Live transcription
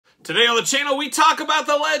Today on the channel, we talk about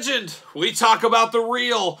the legend, we talk about the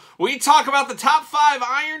real, we talk about the top 5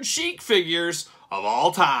 Iron Sheik figures of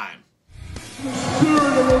all time. The spirit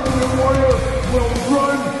of Ultimate Warrior will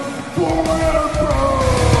run forever!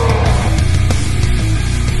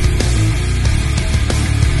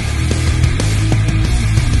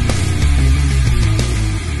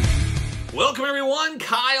 Welcome everyone,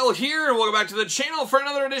 Kyle here, and welcome back to the channel for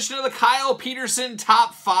another edition of the Kyle Peterson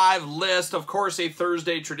Top 5 list. Of course, a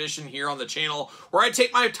Thursday tradition here on the channel where I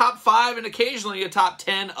take my top 5 and occasionally a top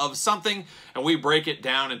 10 of something, and we break it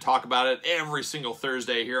down and talk about it every single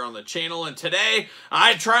Thursday here on the channel. And today,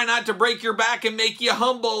 I try not to break your back and make you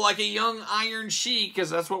humble like a young Iron Sheik, because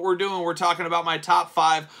that's what we're doing. We're talking about my top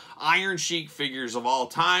 5 Iron Sheik figures of all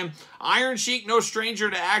time. Iron Sheik, no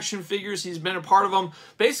stranger to action figures. He's been a part of them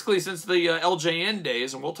basically since the LJN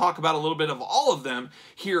days, and we'll talk about a little bit of all of them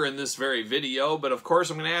here in this very video. But of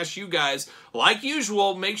course, I'm going to ask you guys, like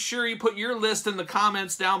usual, make sure you put your list in the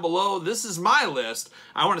comments down below. This is my list.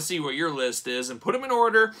 I want to see what your list is, and put them in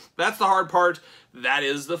order. That's the hard part. That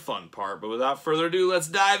is the fun part. But without further ado, let's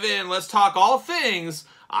dive in. Let's talk all things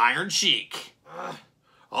Iron Sheik.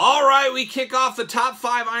 All right, we kick off the top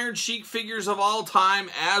 5 Iron Sheik figures of all time,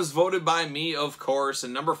 as voted by me, of course.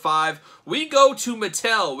 And number 5, we go to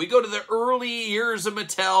Mattel. We go to the early years of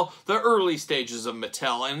Mattel, the early stages of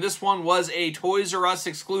Mattel. And this one was a Toys R Us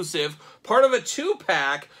exclusive, part of a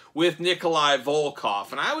 2-pack with Nikolai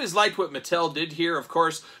Volkov. And I always liked what Mattel did here. Of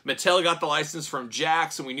course, Mattel got the license from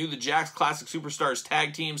Jakks, and we knew the Jakks Classic Superstars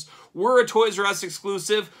tag teams were a Toys R Us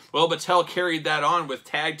exclusive. Well, Mattel carried that on with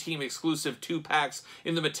tag team exclusive 2-packs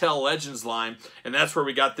in the Mattel Legends line, and that's where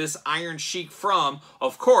we got this Iron Sheik from,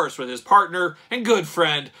 of course, with his partner and good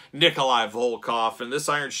friend, Nikolai Volkov. And this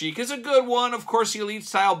Iron Sheik is a good one. Of course, the Elite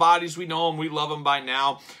style bodies, we know him, we love him by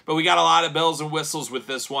now, but we got a lot of bells and whistles with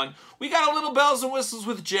this one. We got a little bells and whistles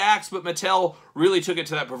with Jakks, but Mattel really took it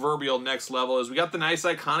to that proverbial next level, as we got the nice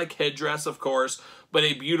iconic headdress, of course, but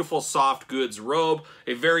a beautiful soft goods robe,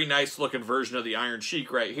 a very nice looking version of the Iron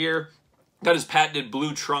Sheik right here. Got his patented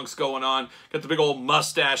blue trunks going on. Got the big old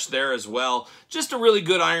mustache there as well. Just a really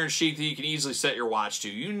good Iron Sheik that you can easily set your watch to.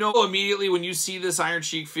 You know immediately when you see this Iron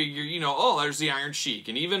Sheik figure, you know, oh, there's the Iron Sheik.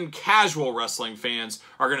 And even casual wrestling fans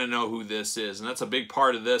are going to know who this is. And that's a big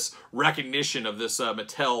part of this recognition of this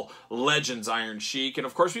Mattel Legends Iron Sheik. And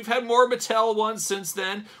of course, we've had more Mattel ones since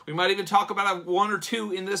then. We might even talk about one or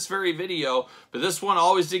two in this very video. But this one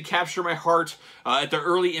always did capture my heart at the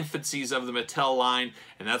early infancies of the Mattel line.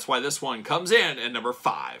 And that's why this one comes in at number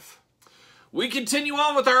 5. We continue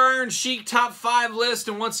on with our Iron Sheik top 5 list,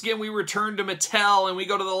 and once again we return to Mattel and we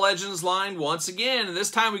go to the Legends line once again, and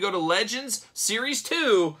this time we go to Legends Series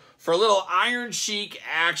 2 for a little Iron Sheik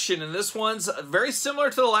action. And this one's very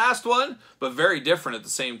similar to the last one, but very different at the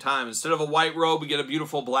same time. Instead of a white robe, we get a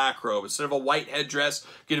beautiful black robe. Instead of a white headdress,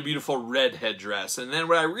 we get a beautiful red headdress. And then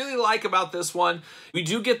what I really like about this one, we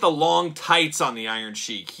do get the long tights on the Iron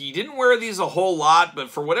Sheik. He didn't wear these a whole lot,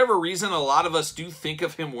 but for whatever reason, a lot of us do think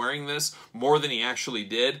of him wearing this more than he actually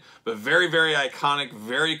did. But very, very iconic,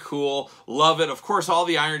 very cool. Love it. Of course, all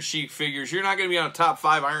the Iron Sheik figures, you're not going to be on a top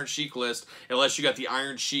 5 Iron Sheik list unless you got the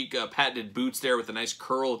Iron Sheik patented boots there with a nice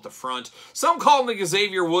curl at the front. Some call them the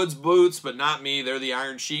Xavier Woods boots, but not me. They're the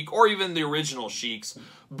Iron Sheik, or even the original Sheik's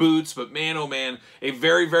boots. But man, oh man, a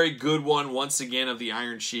very, very good one once again of the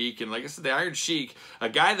Iron Sheik. And like I said, the Iron Sheik, a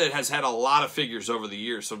guy that has had a lot of figures over the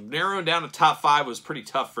years, so narrowing down to top 5 was pretty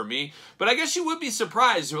tough for me. But I guess you would be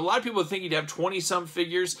surprised. A lot of people think he'd have 20-some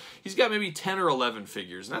figures. He's got maybe 10 or 11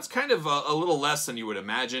 figures, and that's kind of a little less than you would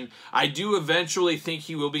imagine. I do eventually think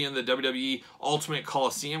he will be in the WWE Ultimate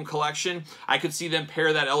Coliseum collection. I could see them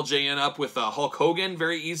pair that LJN up with Hulk Hogan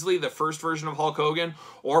very easily, the first version of Hulk Hogan,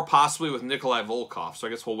 or possibly with Nikolai Volkov. So I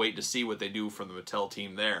guess we'll wait to see what they do from the Mattel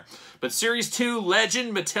team there. But Series 2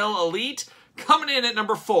 Legend Mattel Elite coming in at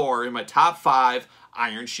number 4 in my top 5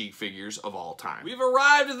 Iron Sheik figures of all time. We've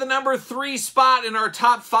arrived at the number 3 spot in our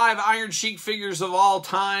top 5 Iron Sheik figures of all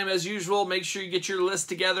time. As usual, make sure you get your list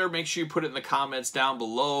together. Make sure you put it in the comments down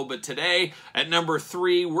below. But today, at number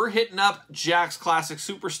 3, we're hitting up Jakks Classic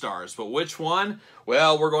Superstars. But which one?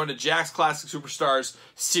 Well, we're going to Jakks Classic Superstars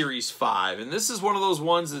Series 5. And this is one of those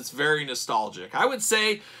ones that's very nostalgic. I would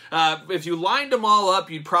say, if you lined them all up,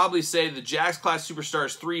 you'd probably say the Jakks Classic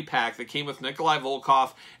Superstars 3-pack that came with Nikolai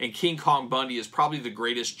Volkov and King Kong Bundy is probably the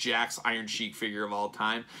greatest Jakks Iron Sheik figure of all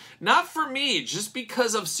time. Not for me, just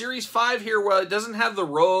because of Series 5 here, well, it doesn't have the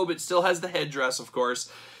robe, it still has the headdress, of course.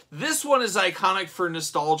 This one is iconic for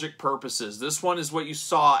nostalgic purposes. This one is what you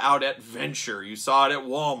saw out at Venture. You saw it at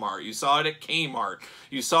Walmart. You saw it at Kmart.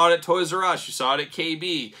 You saw it at Toys R Us. You saw it at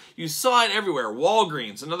KB. You saw it everywhere.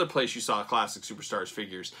 Walgreens, another place you saw classic Superstars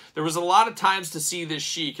figures. There was a lot of times to see this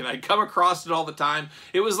Sheik, and I'd come across it all the time.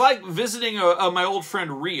 It was like visiting my old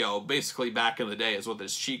friend Rio, basically back in the day, is what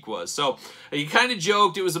this Sheik was. So you kind of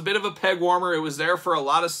joked. It was a bit of a peg warmer. It was there for a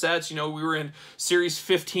lot of sets. You know, we were in Series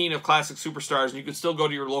 15 of Classic Superstars, and you could still go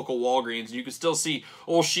to your local Walgreens, and you could still see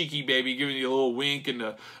old Sheiky baby giving you a little wink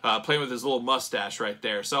and playing with his little mustache right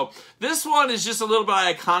there. So this one is just a little bit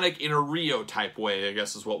iconic in a Rio type way, I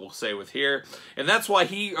guess is what we'll say with here. And that's why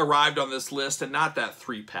he arrived on this list and not that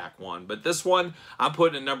 3-pack one. But this one, I'm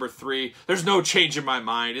putting at number 3. There's no change in my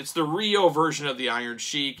mind. It's the Rio version of the Iron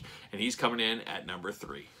Sheik, and he's coming in at number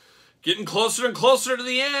 3. Getting closer and closer to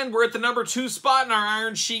the end. We're at the number 2 spot in our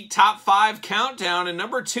Iron Sheik top 5 countdown. And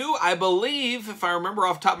number 2, I believe, if I remember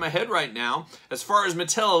off the top of my head right now, as far as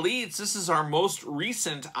Mattel Elites, this is our most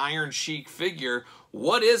recent Iron Sheik figure.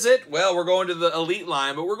 What is it? Well, we're going to the Elite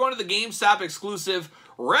line, but we're going to the GameStop exclusive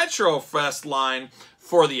Retro Fest line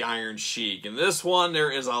for the Iron Sheik. And this one, there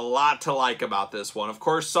is a lot to like about this one. Of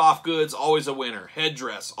course, soft goods, always a winner.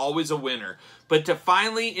 Headdress, always a winner. But to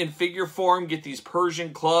finally, in figure form, get these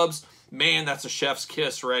Persian clubs, man, that's a chef's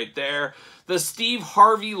kiss right there. The Steve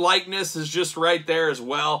Harvey likeness is just right there as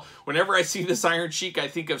well. Whenever I see this Iron Sheik, I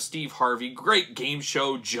think of Steve Harvey. Great game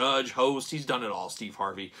show, judge, host. He's done it all, Steve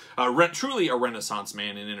Harvey. Truly a renaissance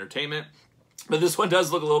man in entertainment. But this one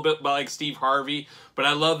does look a little bit like Steve Harvey, but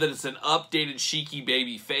I love that it's an updated Sheiky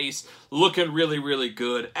baby face, looking really, really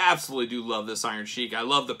good. Absolutely do love this Iron Sheik. I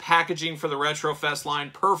love the packaging for the Retro Fest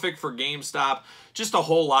line, perfect for GameStop. Just a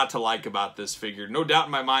whole lot to like about this figure. No doubt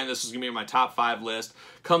in my mind this is going to be in my top 5 list.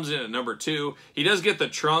 Comes in at number 2. He does get the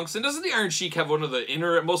trunks. And doesn't the Iron Sheik have one of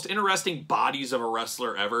the most interesting bodies of a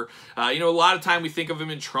wrestler ever? You know, a lot of time we think of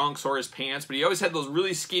him in trunks or his pants, but he always had those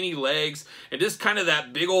really skinny legs and just kind of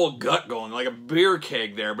that big old gut going, like a beer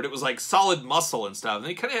keg there, but it was like solid muscle and stuff. And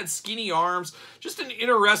he kind of had skinny arms. Just an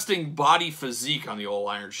interesting body physique on the old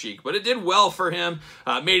Iron Sheik. But it did well for him.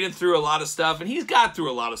 Made him through a lot of stuff. And he's got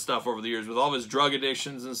through a lot of stuff over the years with all of his drug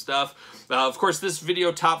addictions and stuff. Of course, this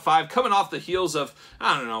video top 5 coming off the heels of,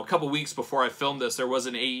 I don't know, a couple weeks before I filmed this, there was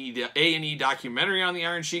an A&E documentary on the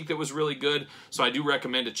Iron Sheik that was really good. So I do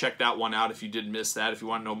recommend to check that one out if you did miss that, if you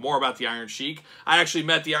want to know more about the Iron Sheik. I actually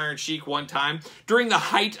met the Iron Sheik one time during the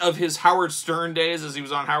height of his Howard Stern days, as he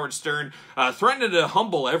was on Howard Stern, threatening to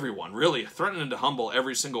humble everyone, really threatening to humble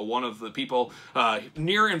every single one of the people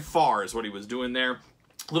near and far is what he was doing there.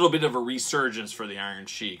 A little bit of a resurgence for the Iron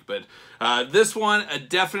Sheik, but this one,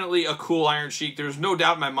 definitely a cool Iron Sheik. There's no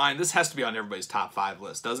doubt in my mind this has to be on everybody's top 5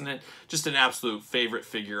 list, doesn't it? Just an absolute favorite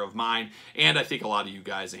figure of mine, and I think a lot of you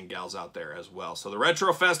guys and gals out there as well. So the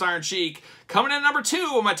Retro Fest Iron Sheik coming in number 2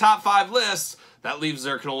 on my top 5 lists. That leaves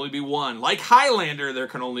there can only be one. Like Highlander, there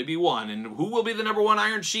can only be one. And who will be the number 1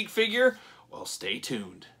 Iron Sheik figure? Well, stay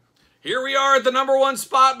tuned. Here we are at the number 1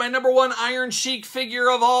 spot, my number 1 Iron Sheik figure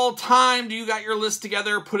of all time. Do you got your list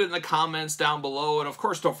together? Put it in the comments down below. And of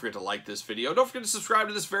course, don't forget to like this video. Don't forget to subscribe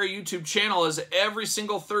to this very YouTube channel, as every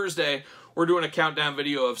single Thursday, we're doing a countdown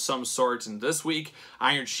video of some sort. And this week,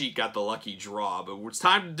 Iron Sheik got the lucky draw. But it's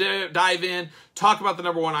time to dive in, talk about the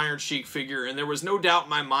number 1 Iron Sheik figure. And there was no doubt in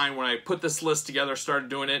my mind when I put this list together, started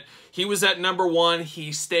doing it. He was at number 1.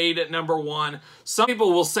 He stayed at number 1. Some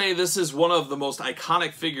people will say this is one of the most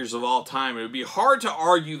iconic figures of all time. It would be hard to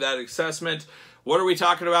argue that assessment. What are we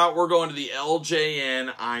talking about? We're going to the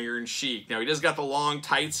LJN Iron Sheik. Now, he does got the long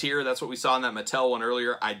tights here. That's what we saw in that Mattel one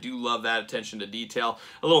earlier. I do love that attention to detail.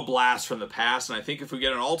 A little blast from the past, and I think if we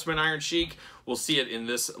get an Ultimate Iron Sheik, we'll see it in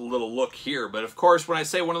this little look here. But of course, when I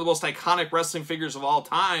say one of the most iconic wrestling figures of all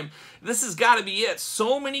time, this has got to be it.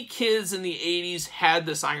 So many kids in the 80s had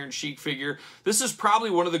this Iron Sheik figure. This is probably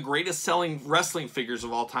one of the greatest selling wrestling figures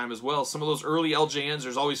of all time as well. Some of those early LJNs,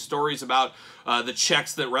 there's always stories about the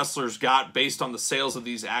checks that wrestlers got based on the sales of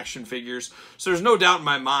these action figures. So there's no doubt in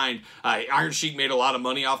my mind, Iron Sheik made a lot of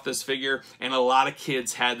money off this figure, and a lot of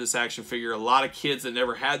kids had this action figure. A lot of kids that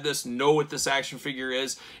never had this know what this action figure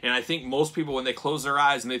is, and I think most people, when they close their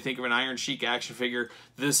eyes and they think of an Iron Sheik action figure,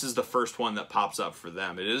 this is the first one that pops up for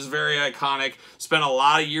them. It is very iconic. Spent a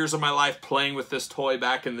lot of years of my life playing with this toy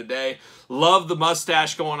back in the day. Love the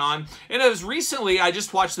mustache going on. And as recently, I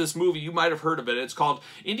just watched this movie. You might have heard of it. It's called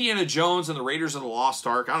Indiana Jones and the Raiders of the Lost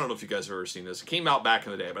Ark. I don't know if you guys have ever seen this. It came out back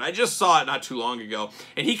in the day, but I just saw it not too long ago.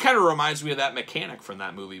 And he kind of reminds me of that mechanic from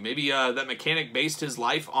that movie. Maybe that mechanic based his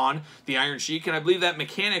life on the Iron Sheik. And I believe that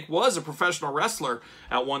mechanic was a professional wrestler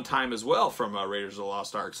at one time as well from Raiders of the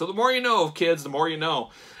Lost Ark. So the more you know, kids, the more you know.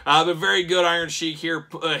 But very good Iron Sheik here,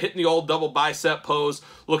 hitting the old double bicep pose,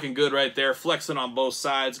 looking good right there, flexing on both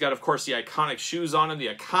sides. Got, of course, the iconic shoes on him, the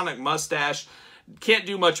iconic mustache. Can't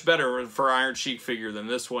do much better for Iron Sheik figure than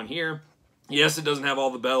this one here. Yes, it doesn't have all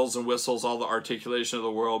the bells and whistles, all the articulation of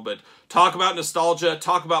the world, but talk about nostalgia,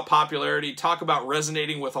 talk about popularity, talk about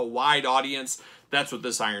resonating with a wide audience. That's what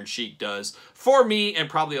this Iron Sheik does for me and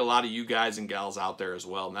probably a lot of you guys and gals out there as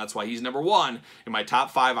well. And that's why he's number 1 in my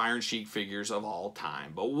top 5 Iron Sheik figures of all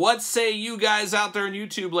time. But what say you guys out there in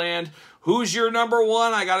YouTube land? Who's your number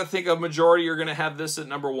 1? I got to think a majority are going to have this at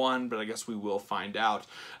number 1, but I guess we will find out.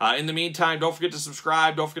 In the meantime, don't forget to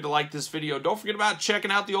subscribe. Don't forget to like this video. Don't forget about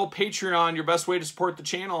checking out the old Patreon, your best way to support the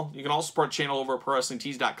channel. You can also support the channel over at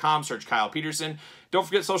ProWrestlingTees.com. Search Kyle Peterson. Don't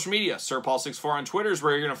forget social media. SirPaul64 on Twitter is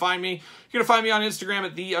where you're going to find me. You're going to find me on Instagram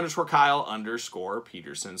at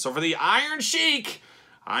 _Kyle_Peterson. So for the Iron Sheik,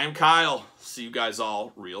 I am Kyle. See you guys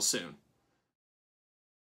all real soon.